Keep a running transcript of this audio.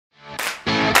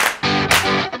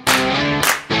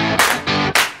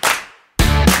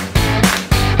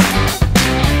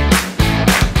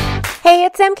Hey,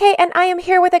 it's MK, and I am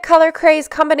here with a Color Craze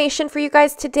combination for you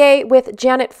guys today with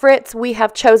Janet Fritz. We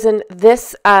have chosen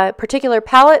this particular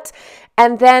palette,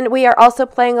 and then we are also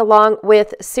playing along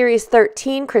with Series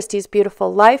 13, Christy's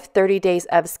Beautiful Life, 30 Days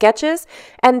of Sketches.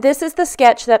 And this is the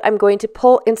sketch that I'm going to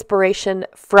pull inspiration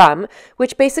from,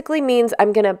 which basically means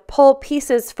I'm going to pull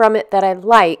pieces from it that I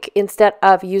like instead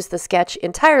of use the sketch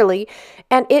entirely.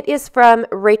 And it is from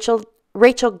Rachael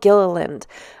Gilliland.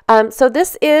 So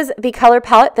this is the color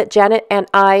palette that Janet and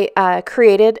I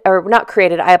created, or not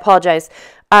created, I apologize.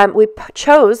 We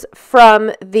chose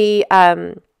from the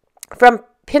from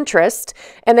Pinterest,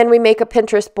 and then we make a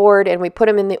Pinterest board and we put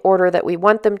them in the order that we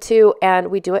want them to, and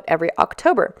we do it every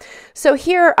October. So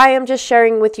here I am just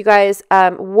sharing with you guys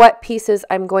what pieces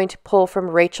I'm going to pull from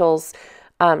Rachel's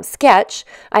sketch.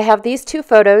 I have these two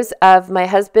photos of my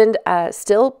husband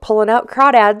still pulling out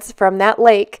crawdads from that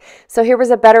lake. So here was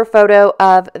a better photo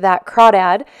of that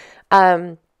crawdad.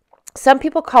 Some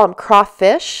people call them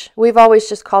crawfish. We've always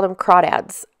just called them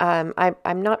crawdads.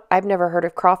 I've never heard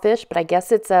of crawfish, but I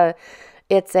guess it's a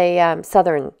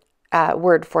southern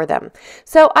word for them.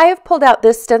 So I have pulled out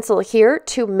this stencil here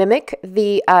to mimic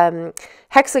the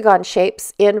hexagon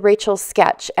shapes in Rachel's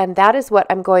sketch, and that is what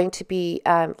I'm going to be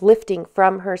lifting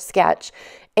from her sketch.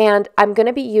 And I'm going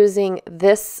to be using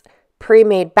this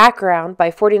pre-made background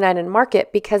by 49 and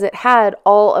Market because it had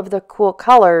all of the cool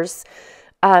colors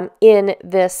in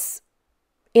this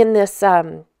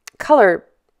color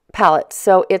palette.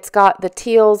 So it's got the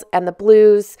teals and the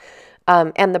blues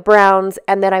and the browns,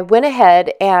 and then I went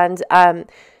ahead and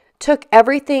took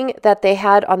everything that they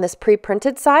had on this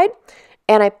pre-printed side,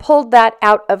 and I pulled that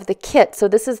out of the kit. So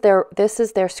this is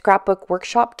their scrapbook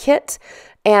workshop kit,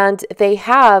 and they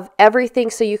have everything.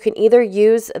 So you can either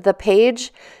use the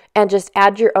page and just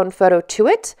add your own photo to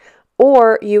it,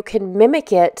 or you can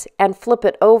mimic it and flip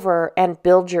it over and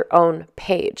build your own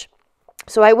page.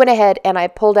 So I went ahead and I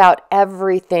pulled out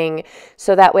everything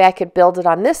so that way I could build it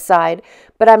on this side,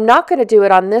 but I'm not going to do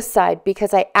it on this side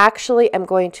because I actually am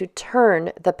going to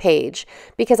turn the page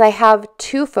because I have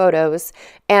two photos,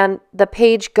 and the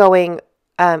page going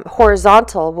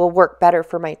horizontal will work better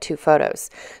for my two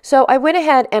photos. So I went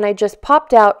ahead and I just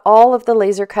popped out all of the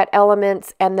laser cut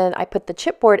elements, and then I put the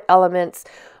chipboard elements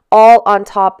all on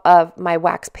top of my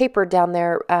wax paper down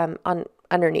there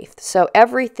underneath. So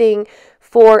everything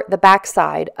for the back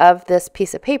side of this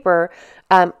piece of paper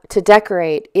to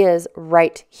decorate is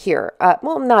right here.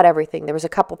 Well, not everything. There was a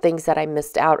couple things that I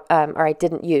missed out or I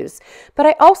didn't use. But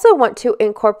I also want to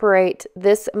incorporate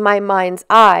this My Mind's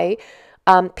Eye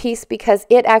piece because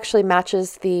it actually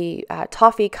matches the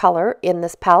toffee color in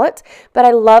this palette. But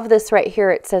I love this right here.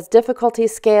 It says difficulty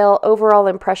scale, overall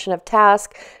impression of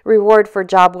task, reward for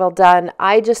job well done.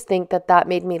 I just think that that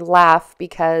made me laugh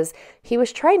because he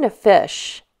was trying to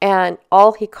fish and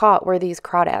all he caught were these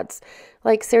crawdads.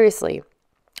 Like, seriously,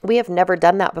 we have never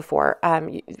done that before.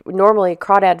 Normally,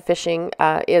 crawdad fishing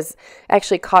is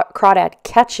actually crawdad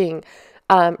catching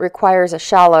requires a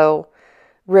shallow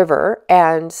river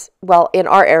and, well, in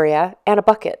our area, and a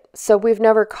bucket. So we've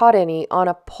never caught any on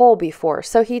a pole before.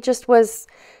 So he just was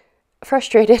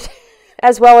frustrated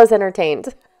as well as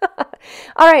entertained.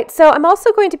 All right, so I'm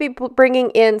also going to be bringing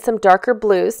in some darker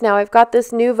blues. Now I've got this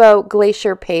Nuvo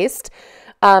Glacier paste,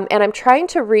 and I'm trying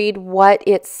to read what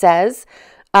it says,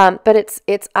 but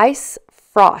it's ice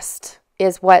frost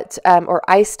is what, or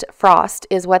iced frost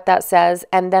is what that says.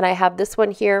 And then I have this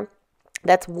one here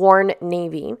that's worn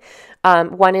navy.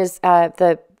 One is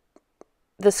the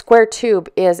square tube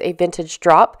is a vintage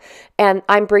drop, and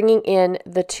I'm bringing in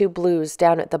the two blues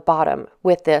down at the bottom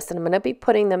with this, and I'm going to be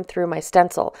putting them through my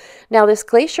stencil. Now this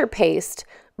glacier paste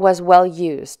was well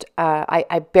used.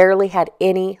 I barely had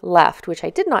any left, which I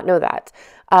did not know that,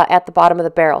 at the bottom of the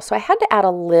barrel. So I had to add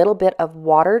a little bit of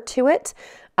water to it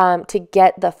to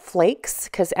get the flakes,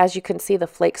 because as you can see, the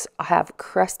flakes have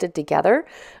crusted together.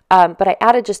 But I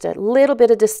added just a little bit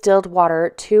of distilled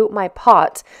water to my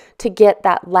pot to get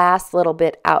that last little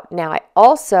bit out. Now, I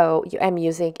also am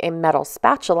using a metal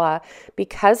spatula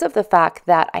because of the fact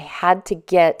that I had to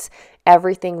get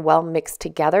everything well mixed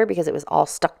together because it was all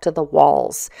stuck to the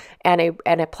walls, and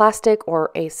a plastic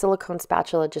or a silicone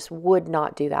spatula just would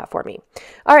not do that for me.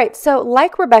 All right, so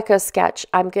like Rebecca's sketch,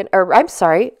 I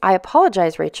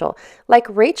apologize, Rachel. Like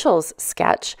Rachel's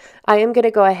sketch, I am going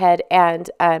to go ahead and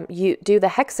do the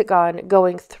hexagon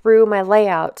going through my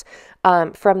layout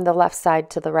from the left side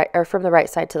to the right, or from the right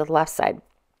side to the left side.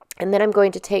 And then I'm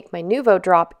going to take my Nuvo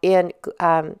drop in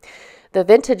the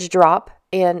vintage drop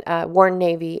in worn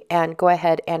navy and go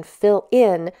ahead and fill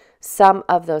in some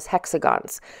of those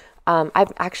hexagons.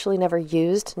 I've actually never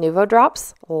used Nuvo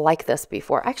drops like this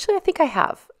before. Actually, I think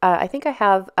I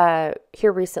have.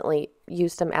 Here recently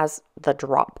used them as the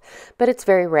drop, but it's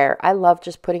very rare. I love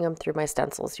just putting them through my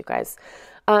stencils, you guys.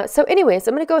 So anyways,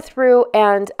 I'm going to go through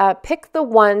and pick the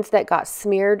ones that got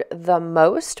smeared the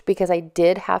most, because I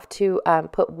did have to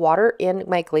put water in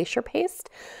my glacier paste,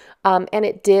 and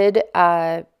it did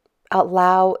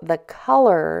allow the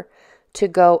color to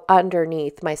go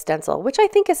underneath my stencil, which I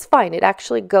think is fine. It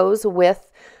actually goes with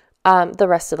the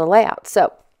rest of the layout.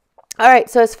 So, all right,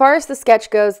 so as far as the sketch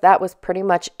goes, that was pretty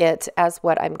much it as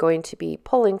what I'm going to be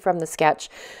pulling from the sketch.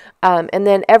 And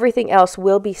then everything else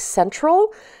will be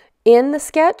central in the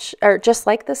sketch, or just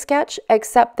like the sketch,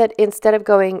 except that instead of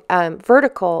going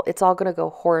vertical, it's all going to go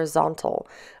horizontal,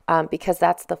 because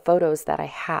that's the photos that I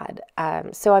had.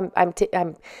 So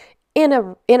I'm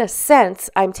in a sense,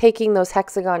 I'm taking those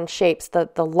hexagon shapes,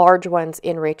 the large ones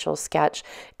in Rachel's sketch,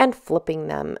 and flipping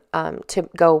them to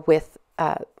go with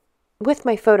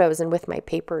my photos and with my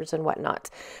papers and whatnot.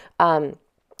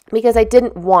 Because I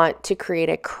didn't want to create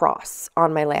a cross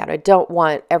on my layout. I don't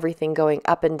want everything going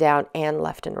up and down and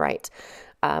left and right.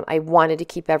 I wanted to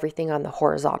keep everything on the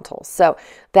horizontal. So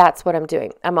that's what I'm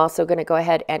doing. I'm also going to go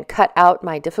ahead and cut out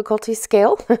my difficulty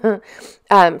scale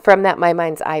from that My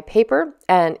Mind's Eye paper.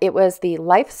 And it was the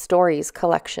Life Stories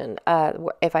collection,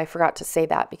 if I forgot to say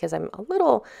that, because I got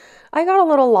a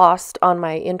little lost on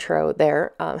my intro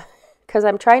there. Because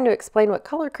I'm trying to explain what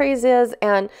Color Craze is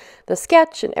and the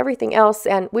sketch and everything else.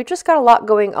 And we've just got a lot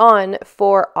going on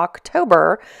for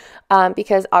October,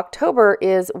 because October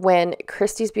is when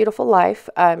Christy's Beautiful Life,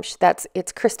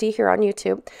 it's Christy here on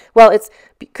YouTube. Well, it's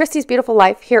Christy's Beautiful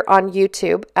Life here on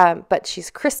YouTube, but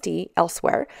she's Christy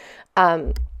elsewhere.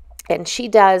 And she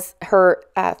does her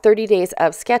 30 days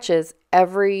of sketches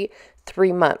every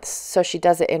 3 months. So she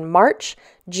does it in March,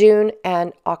 June,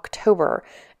 and October.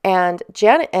 And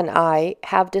Janet and I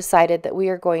have decided that we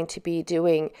are going to be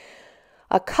doing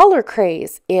a Color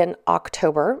Craze in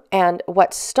October. And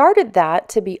what started that,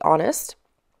 to be honest,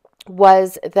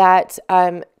 was that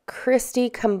Christy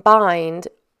combined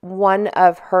one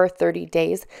of her 30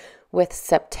 days with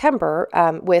September,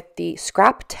 with the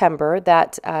Scrap-tember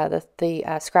that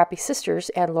the Scrappy Sisters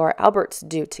and Laura Alberts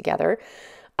do together.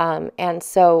 And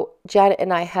so Janet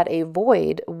and I had a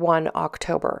void one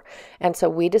October. And so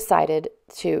we decided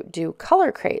to do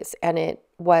Color Craze, and it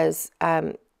was,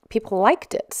 people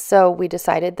liked it. So we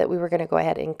decided that we were going to go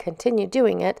ahead and continue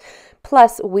doing it.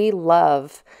 Plus, we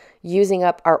love using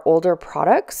up our older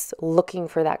products, looking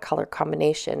for that color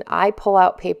combination. I pull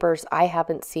out papers I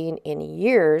haven't seen in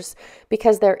years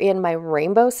because they're in my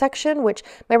rainbow section, which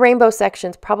my rainbow section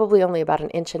is probably only about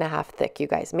 1.5 inches thick, you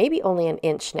guys, maybe only 1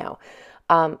 inch now.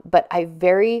 But I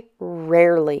very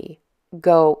rarely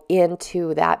go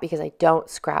into that because I don't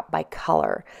scrap by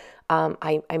color.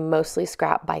 I mostly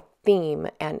scrap by theme,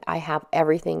 and I have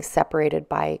everything separated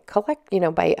by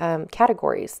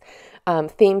categories,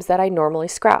 themes that I normally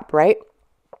scrap, right?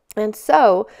 And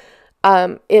so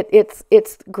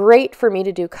it's great for me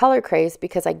to do Color Craze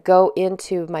because I go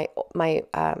into my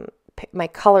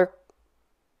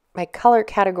color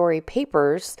category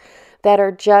papers that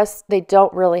are just, they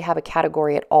don't really have a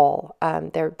category at all.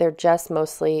 They're just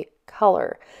mostly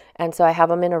color. And so I have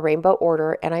them in a rainbow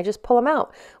order and I just pull them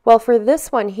out. Well, for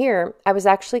this one here, I was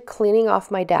actually cleaning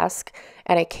off my desk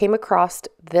and I came across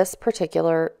this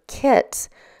particular kit,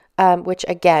 which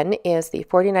again is the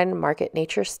 49 Market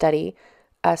Nature Study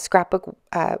scrapbook,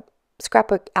 I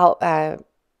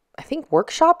think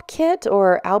workshop kit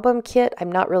or album kit.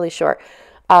 I'm not really sure.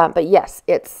 But yes,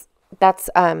 it's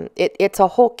a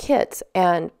whole kit,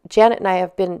 and Janet and I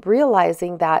have been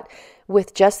realizing that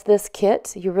with just this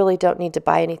kit, you really don't need to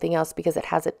buy anything else because it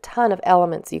has a ton of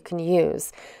elements you can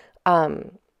use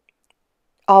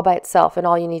all by itself, and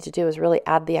all you need to do is really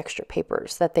add the extra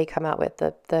papers that they come out with,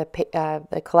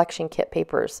 the collection kit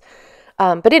papers.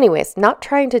 But anyways, not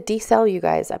trying to desell you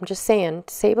guys. I'm just saying,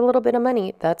 save a little bit of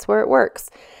money. That's where it works.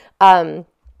 But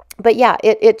yeah,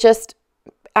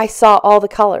 I saw all the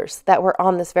colors that were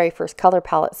on this very first color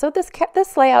palette. So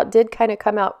this layout did kind of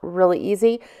come out really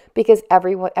easy because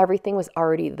everything was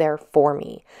already there for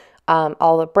me.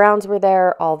 All the browns were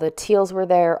there, all the teals were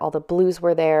there, all the blues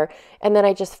were there, and then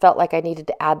I just felt like I needed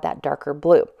to add that darker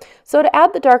blue. So to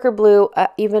add the darker blue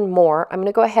even more, I'm going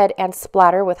to go ahead and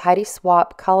splatter with Heidi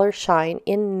Swapp Color Shine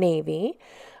in Navy.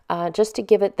 Just to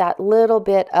give it that little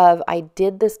bit of, I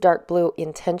did this dark blue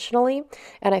intentionally,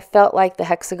 and I felt like the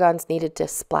hexagons needed to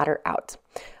splatter out.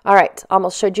 All right,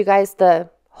 almost showed you guys the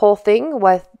whole thing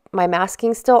with my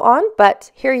masking still on,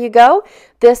 but here you go.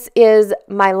 This is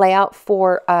my layout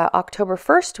for October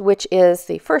 1st, which is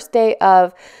the first day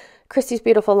of Christy's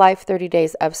Beautiful Life 30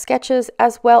 Days of Sketches,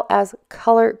 as well as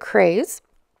Color Craze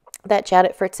that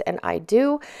Janet Fritz and I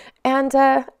do, and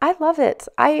I love it.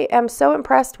 I am so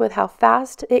impressed with how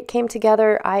fast it came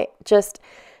together. I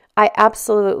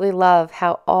absolutely love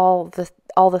how all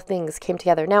the things came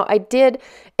together. Now, I did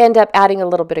end up adding a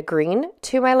little bit of green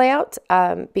to my layout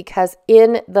because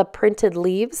in the printed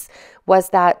leaves was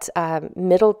that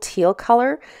middle teal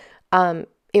color.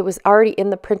 It was already in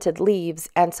the printed leaves,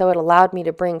 and so it allowed me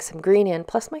to bring some green in.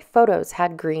 Plus, my photos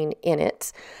had green in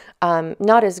it.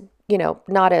 Not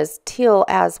as teal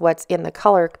as what's in the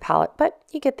color palette, but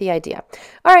you get the idea.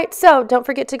 All right, so don't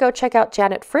forget to go check out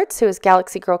Janet Fritz, who is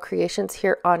Galaxy Girl Creations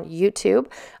here on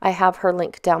YouTube. I have her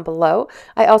link down below.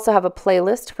 I also have a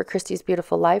playlist for Christy's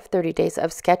Beautiful Life, 30 Days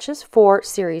of Sketches for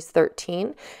Series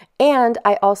 13. And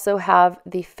I also have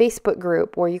the Facebook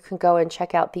group where you can go and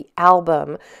check out the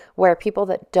album where people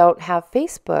that don't have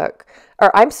Facebook,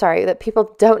 or I'm sorry, that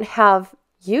people don't have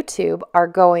YouTube are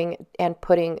going and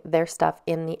putting their stuff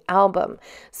in the album.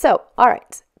 So, all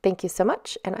right. Thank you so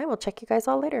much, and I will check you guys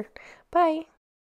all later. Bye.